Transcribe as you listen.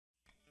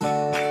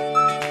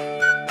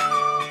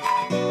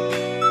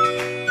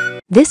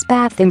This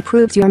bath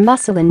improves your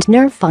muscle and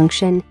nerve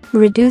function,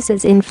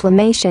 reduces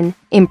inflammation,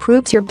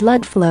 improves your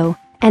blood flow,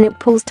 and it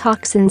pulls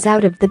toxins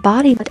out of the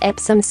body. But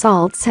Epsom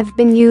salts have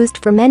been used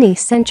for many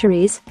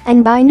centuries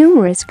and by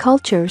numerous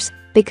cultures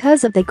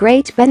because of the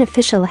great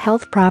beneficial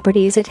health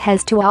properties it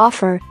has to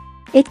offer.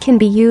 It can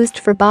be used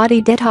for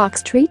body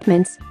detox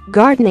treatments,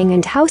 gardening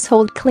and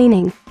household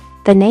cleaning.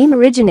 The name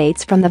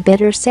originates from the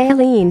bitter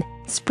saline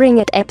spring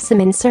at Epsom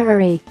in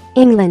Surrey,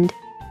 England.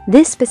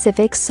 This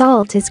specific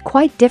salt is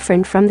quite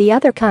different from the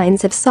other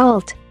kinds of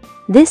salt.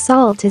 This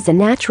salt is a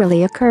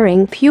naturally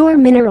occurring pure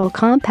mineral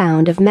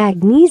compound of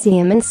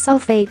magnesium and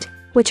sulfate,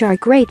 which are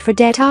great for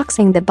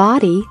detoxing the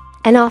body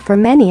and offer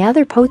many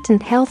other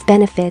potent health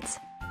benefits.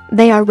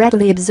 They are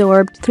readily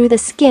absorbed through the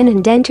skin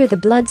and enter the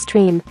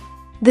bloodstream.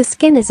 The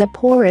skin is a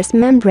porous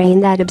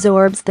membrane that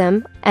absorbs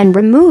them and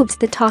removes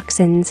the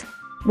toxins.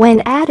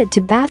 When added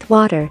to bath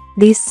water,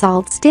 these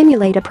salts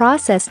stimulate a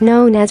process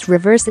known as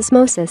reverse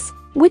osmosis,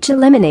 which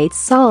eliminates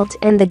salt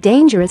and the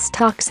dangerous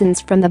toxins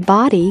from the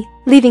body,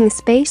 leaving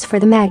space for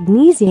the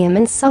magnesium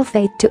and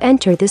sulfate to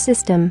enter the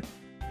system.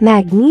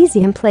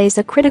 Magnesium plays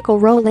a critical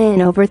role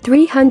in over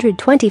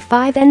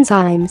 325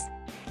 enzymes,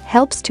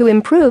 helps to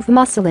improve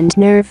muscle and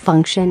nerve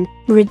function,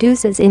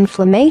 reduces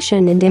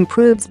inflammation and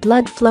improves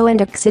blood flow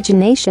and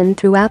oxygenation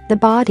throughout the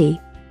body.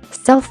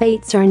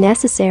 Sulfates are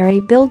necessary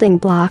building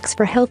blocks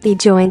for healthy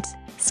joints,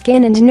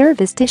 skin and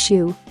nervous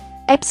tissue.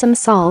 Epsom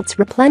salts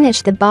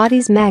replenish the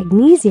body's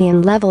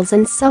magnesium levels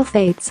and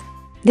sulfates.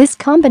 This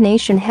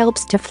combination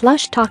helps to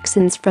flush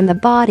toxins from the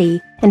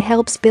body and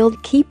helps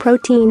build key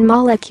protein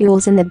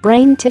molecules in the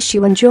brain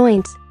tissue and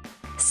joints.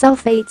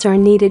 Sulfates are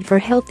needed for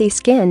healthy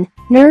skin,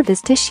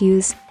 nervous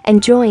tissues,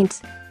 and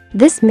joints.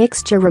 This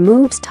mixture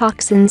removes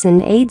toxins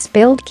and aids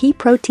build key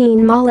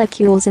protein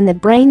molecules in the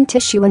brain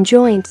tissue and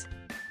joints.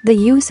 The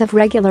use of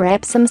regular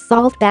Epsom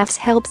salt baths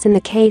helps in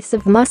the case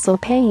of muscle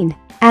pain,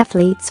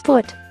 athlete's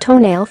foot,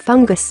 toenail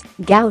fungus,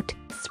 gout,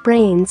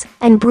 sprains,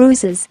 and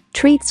bruises,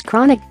 treats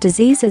chronic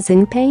diseases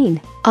and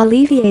pain,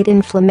 alleviate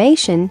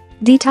inflammation,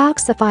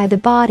 detoxify the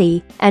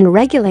body, and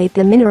regulate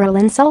the mineral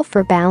and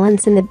sulfur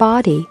balance in the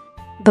body.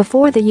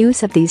 Before the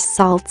use of these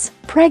salts,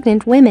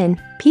 pregnant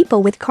women,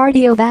 people with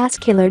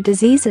cardiovascular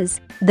diseases,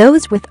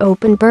 those with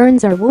open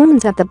burns or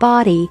wounds of the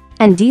body,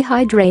 and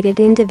dehydrated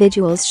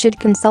individuals should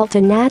consult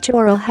a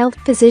natural health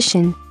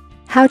physician.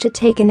 How to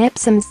take an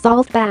Epsom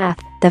salt bath?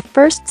 The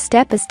first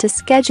step is to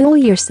schedule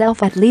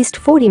yourself at least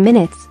 40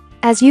 minutes,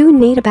 as you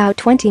need about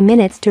 20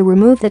 minutes to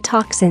remove the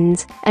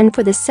toxins, and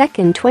for the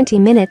second 20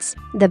 minutes,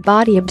 the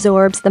body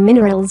absorbs the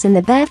minerals in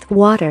the bath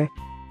water.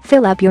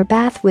 Fill up your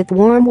bath with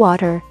warm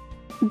water.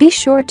 Be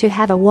sure to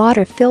have a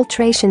water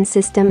filtration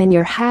system in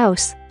your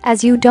house,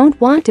 as you don't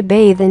want to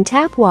bathe in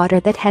tap water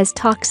that has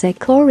toxic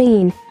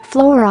chlorine,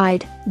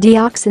 fluoride,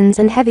 dioxins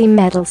and heavy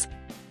metals.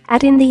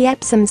 Add in the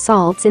Epsom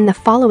salts in the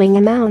following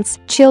amounts.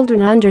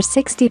 Children under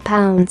 60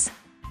 pounds.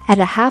 Add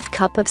a half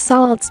cup of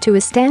salts to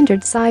a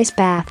standard size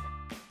bath.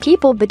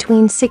 People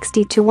between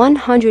 60 to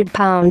 100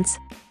 pounds.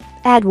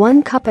 Add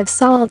 1 cup of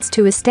salts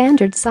to a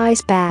standard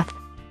size bath.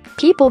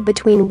 People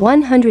between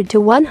 100 to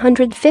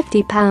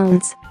 150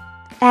 pounds.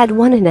 Add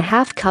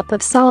 1.5 cup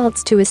of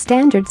salts to a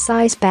standard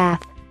size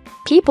bath.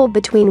 People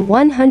between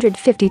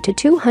 150 to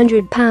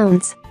 200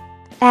 pounds.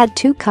 Add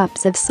 2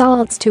 cups of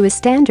salts to a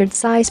standard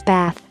size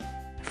bath.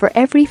 For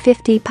every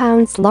 50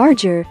 pounds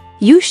larger,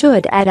 you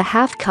should add a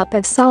half cup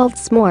of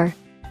salts more.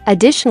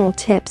 Additional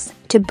tips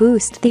to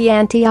boost the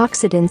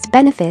antioxidants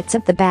benefits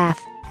of the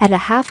bath. Add a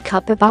half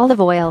cup of olive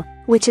oil,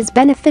 which is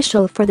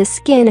beneficial for the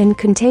skin and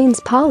contains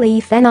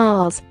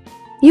polyphenols.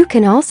 You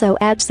can also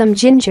add some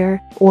ginger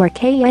or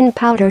cayenne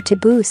powder to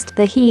boost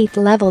the heat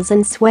levels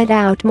and sweat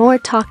out more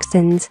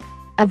toxins.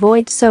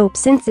 Avoid soap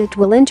since it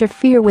will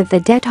interfere with the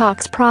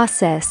detox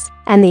process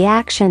and the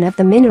action of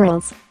the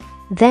minerals.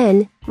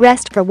 Then,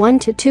 rest for 1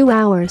 to 2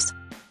 hours.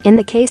 In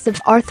the case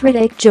of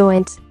arthritic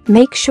joints,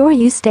 make sure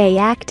you stay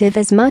active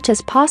as much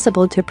as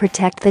possible to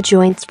protect the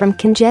joints from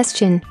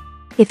congestion.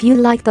 If you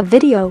like the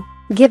video,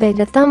 give it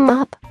a thumb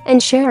up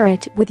and share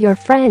it with your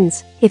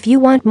friends. If you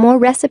want more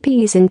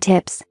recipes and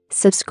tips,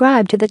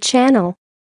 subscribe to the channel.